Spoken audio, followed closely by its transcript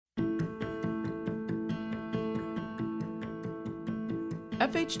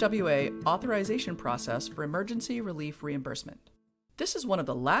FHWA authorization process for emergency relief reimbursement. This is one of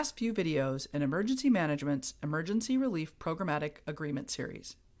the last few videos in Emergency Management's Emergency Relief Programmatic Agreement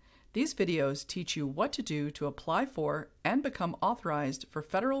series. These videos teach you what to do to apply for and become authorized for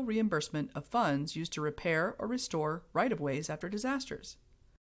federal reimbursement of funds used to repair or restore right-of-ways after disasters.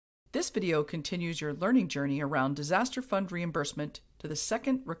 This video continues your learning journey around disaster fund reimbursement to the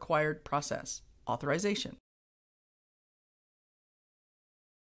second required process, authorization.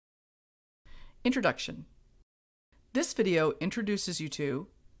 Introduction. This video introduces you to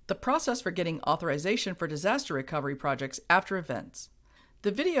the process for getting authorization for disaster recovery projects after events. The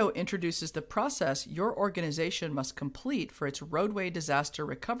video introduces the process your organization must complete for its roadway disaster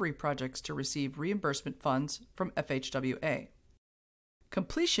recovery projects to receive reimbursement funds from FHWA.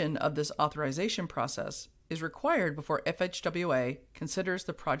 Completion of this authorization process is required before FHWA considers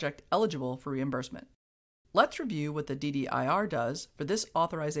the project eligible for reimbursement. Let's review what the DDIR does for this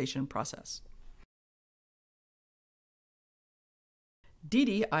authorization process.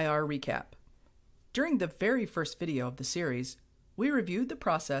 DDIR recap. During the very first video of the series, we reviewed the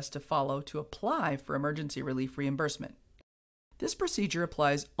process to follow to apply for emergency relief reimbursement. This procedure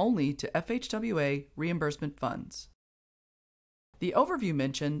applies only to FHWA reimbursement funds. The overview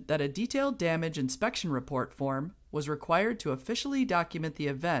mentioned that a detailed damage inspection report form was required to officially document the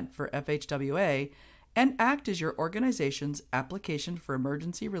event for FHWA and act as your organization's application for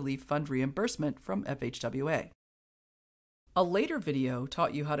emergency relief fund reimbursement from FHWA. A later video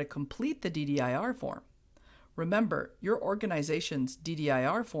taught you how to complete the DDIR form. Remember, your organization's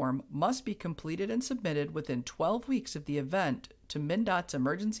DDIR form must be completed and submitted within 12 weeks of the event to MnDOT's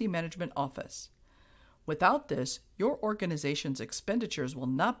Emergency Management Office. Without this, your organization's expenditures will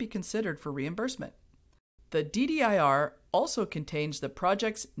not be considered for reimbursement. The DDIR also contains the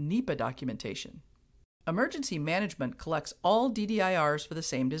project's NEPA documentation. Emergency Management collects all DDIRs for the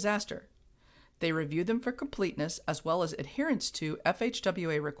same disaster. They review them for completeness as well as adherence to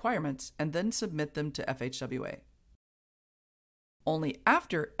FHWA requirements and then submit them to FHWA. Only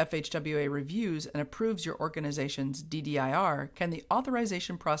after FHWA reviews and approves your organization's DDIR can the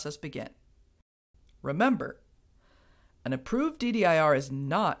authorization process begin. Remember, an approved DDIR is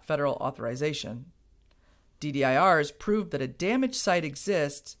not federal authorization. DDIRs prove that a damaged site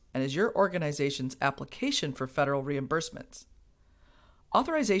exists and is your organization's application for federal reimbursements.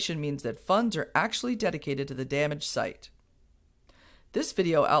 Authorization means that funds are actually dedicated to the damaged site. This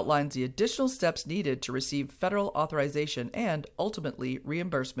video outlines the additional steps needed to receive federal authorization and, ultimately,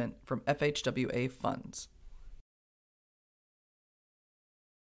 reimbursement from FHWA funds.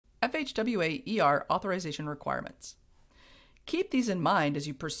 FHWA ER authorization requirements. Keep these in mind as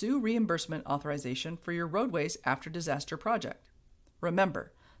you pursue reimbursement authorization for your roadways after disaster project.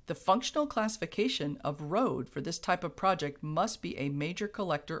 Remember, the functional classification of road for this type of project must be a major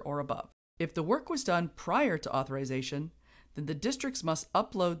collector or above. If the work was done prior to authorization, then the districts must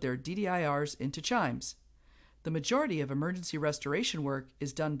upload their DDIRs into CHIMES. The majority of emergency restoration work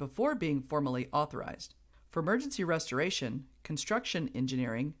is done before being formally authorized. For emergency restoration, construction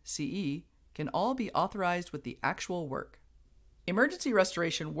engineering, CE, can all be authorized with the actual work. Emergency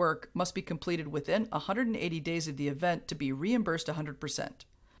restoration work must be completed within 180 days of the event to be reimbursed 100%.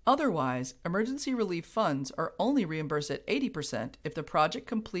 Otherwise, emergency relief funds are only reimbursed at 80% if the project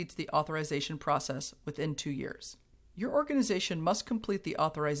completes the authorization process within 2 years. Your organization must complete the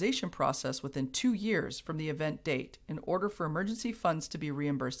authorization process within 2 years from the event date in order for emergency funds to be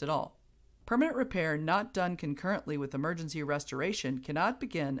reimbursed at all. Permanent repair not done concurrently with emergency restoration cannot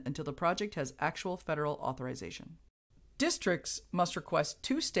begin until the project has actual federal authorization. Districts must request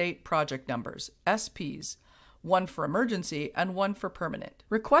 2 state project numbers, SPs, one for emergency and one for permanent.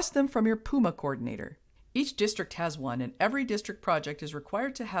 Request them from your PUMA coordinator. Each district has one, and every district project is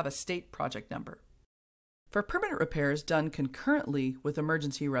required to have a state project number. For permanent repairs done concurrently with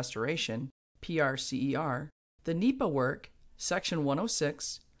emergency restoration, PRCER, the NEPA work, Section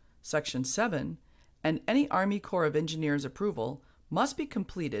 106, Section 7, and any Army Corps of Engineers approval must be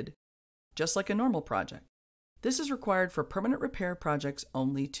completed just like a normal project. This is required for permanent repair projects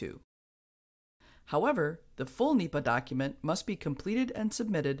only too. However, the full NEPA document must be completed and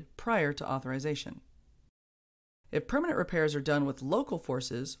submitted prior to authorization. If permanent repairs are done with local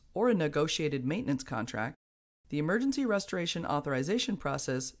forces or a negotiated maintenance contract, the emergency restoration authorization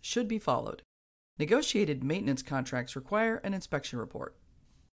process should be followed. Negotiated maintenance contracts require an inspection report.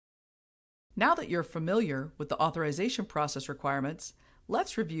 Now that you're familiar with the authorization process requirements,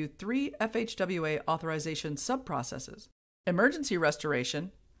 let's review 3 FHWA authorization sub-processes: emergency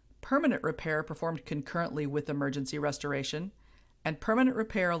restoration, permanent repair performed concurrently with emergency restoration, and permanent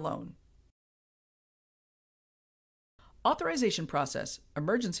repair alone. Authorization process,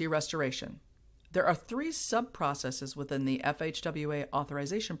 emergency restoration. There are 3 sub-processes within the FHWA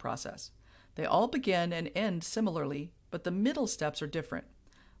authorization process. They all begin and end similarly, but the middle steps are different.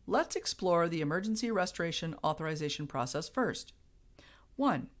 Let's explore the emergency restoration authorization process first.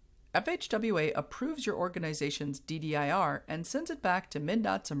 1. FHWA approves your organization's DDIR and sends it back to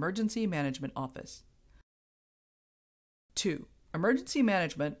MnDOT's Emergency Management Office. 2. Emergency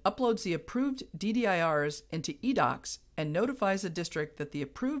Management uploads the approved DDIRs into eDocs and notifies the district that the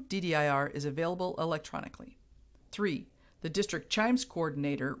approved DDIR is available electronically. 3. The District Chimes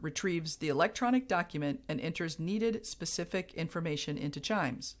Coordinator retrieves the electronic document and enters needed specific information into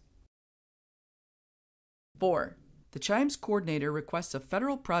Chimes. 4. The Chimes Coordinator requests a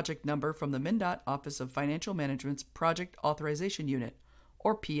federal project number from the MnDOT Office of Financial Management's Project Authorization Unit,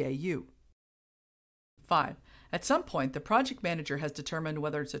 or PAU. 5. At some point, the project manager has determined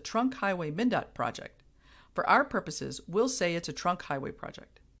whether it's a trunk highway MnDOT project. For our purposes, we'll say it's a trunk highway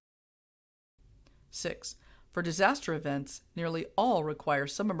project. 6. For disaster events, nearly all require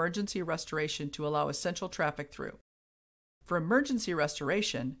some emergency restoration to allow essential traffic through. For emergency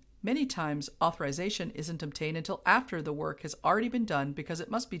restoration, many times authorization isn't obtained until after the work has already been done because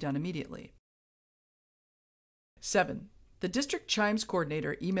it must be done immediately. 7. The District Chimes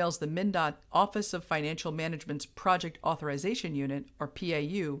Coordinator emails the MnDOT Office of Financial Management's Project Authorization Unit, or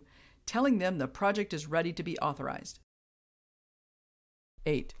PAU, telling them the project is ready to be authorized.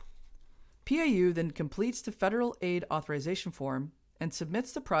 8. PAU then completes the Federal Aid Authorization Form and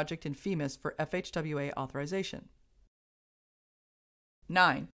submits the project in FEMAS for FHWA authorization.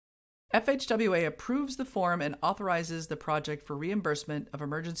 9. FHWA approves the form and authorizes the project for reimbursement of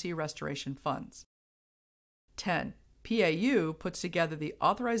emergency restoration funds. 10. PAU puts together the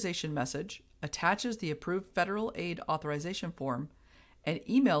authorization message, attaches the approved Federal Aid Authorization Form, and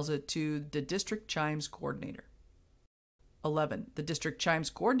emails it to the District Chimes Coordinator. 11. The District Chimes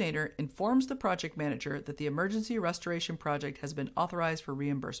Coordinator informs the project manager that the emergency restoration project has been authorized for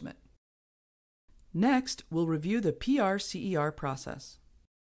reimbursement. Next, we'll review the PR/CER process.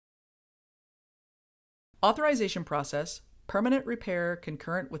 Authorization process, permanent repair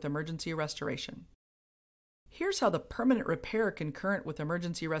concurrent with emergency restoration. Here's how the permanent repair concurrent with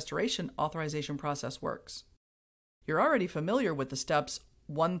emergency restoration authorization process works. You're already familiar with the steps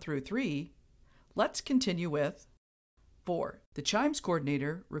 1 through 3. Let's continue with 4. The Chimes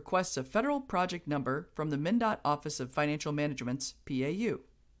Coordinator requests a federal project number from the MnDOT Office of Financial Management's PAU.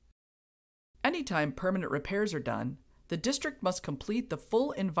 Anytime permanent repairs are done, the district must complete the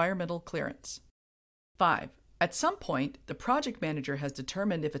full environmental clearance. 5. At some point, the project manager has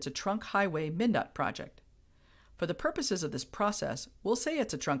determined if it's a trunk highway MnDOT project. For the purposes of this process, we'll say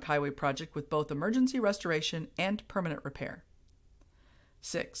it's a trunk highway project with both emergency restoration and permanent repair.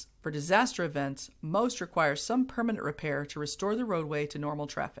 6. For disaster events, most require some permanent repair to restore the roadway to normal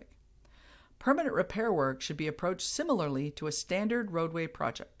traffic. Permanent repair work should be approached similarly to a standard roadway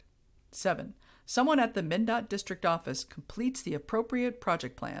project. 7. Someone at the MnDOT district office completes the appropriate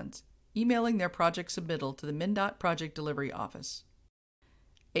project plans, emailing their project submittal to the MnDOT project delivery office.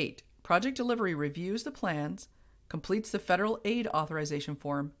 8. Project delivery reviews the plans, completes the Federal Aid Authorization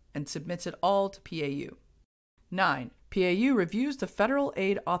Form, and submits it all to PAU. 9. PAU reviews the Federal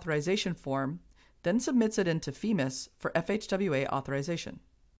Aid Authorization Form, then submits it into FEMAS for FHWA authorization.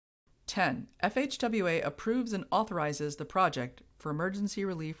 10. FHWA approves and authorizes the project for emergency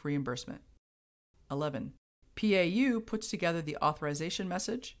relief reimbursement. 11. PAU puts together the authorization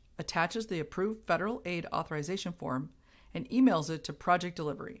message, attaches the approved Federal Aid Authorization Form, and emails it to project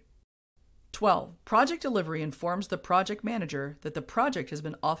delivery. 12. Project delivery informs the project manager that the project has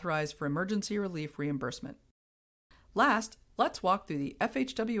been authorized for emergency relief reimbursement. Last, let's walk through the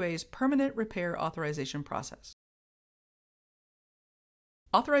FHWA's permanent repair authorization process.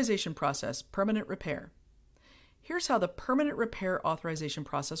 Authorization process, permanent repair. Here's how the permanent repair authorization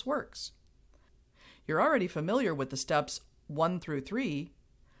process works. You're already familiar with the steps 1 through 3.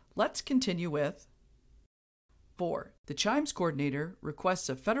 Let's continue with 4. The Chimes Coordinator requests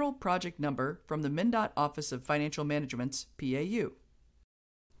a federal project number from the MnDOT Office of Financial Management's PAU.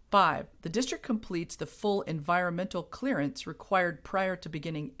 5. The district completes the full environmental clearance required prior to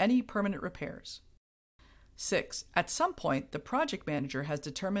beginning any permanent repairs. 6. At some point, the project manager has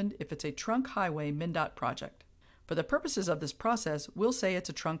determined if it's a trunk highway MnDOT project. For the purposes of this process, we'll say it's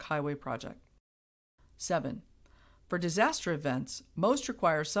a trunk highway project. 7. For disaster events, most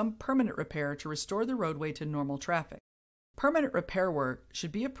require some permanent repair to restore the roadway to normal traffic. Permanent repair work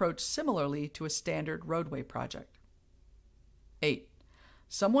should be approached similarly to a standard roadway project. 8.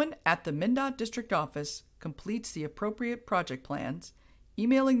 Someone at the MnDOT district office completes the appropriate project plans,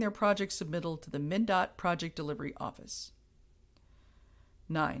 emailing their project submittal to the MnDOT Project Delivery Office.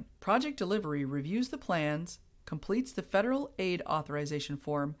 9. Project Delivery reviews the plans, completes the Federal Aid Authorization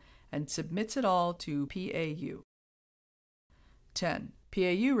Form, and submits it all to PAU. 10.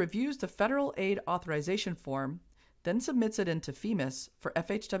 PAU reviews the Federal Aid Authorization Form, then submits it into FEMAS for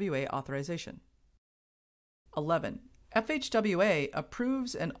FHWA authorization. 11. FHWA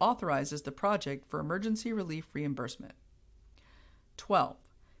approves and authorizes the project for emergency relief reimbursement. 12.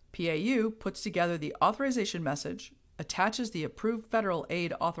 PAU puts together the authorization message, attaches the approved federal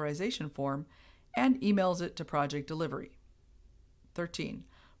aid authorization form, and emails it to Project Delivery. 13.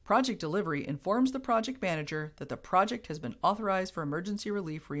 Project Delivery informs the project manager that the project has been authorized for emergency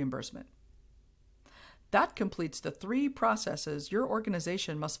relief reimbursement. That completes the 3 processes your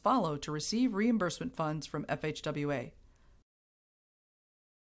organization must follow to receive reimbursement funds from FHWA.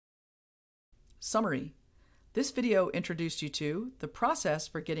 Summary. This video introduced you to the process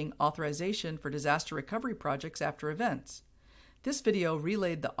for getting authorization for disaster recovery projects after events. This video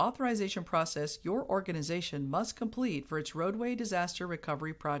relayed the authorization process your organization must complete for its roadway disaster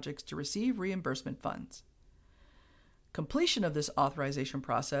recovery projects to receive reimbursement funds. Completion of this authorization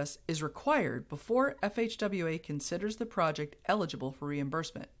process is required before FHWA considers the project eligible for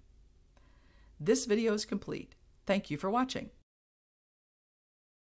reimbursement. This video is complete. Thank you for watching.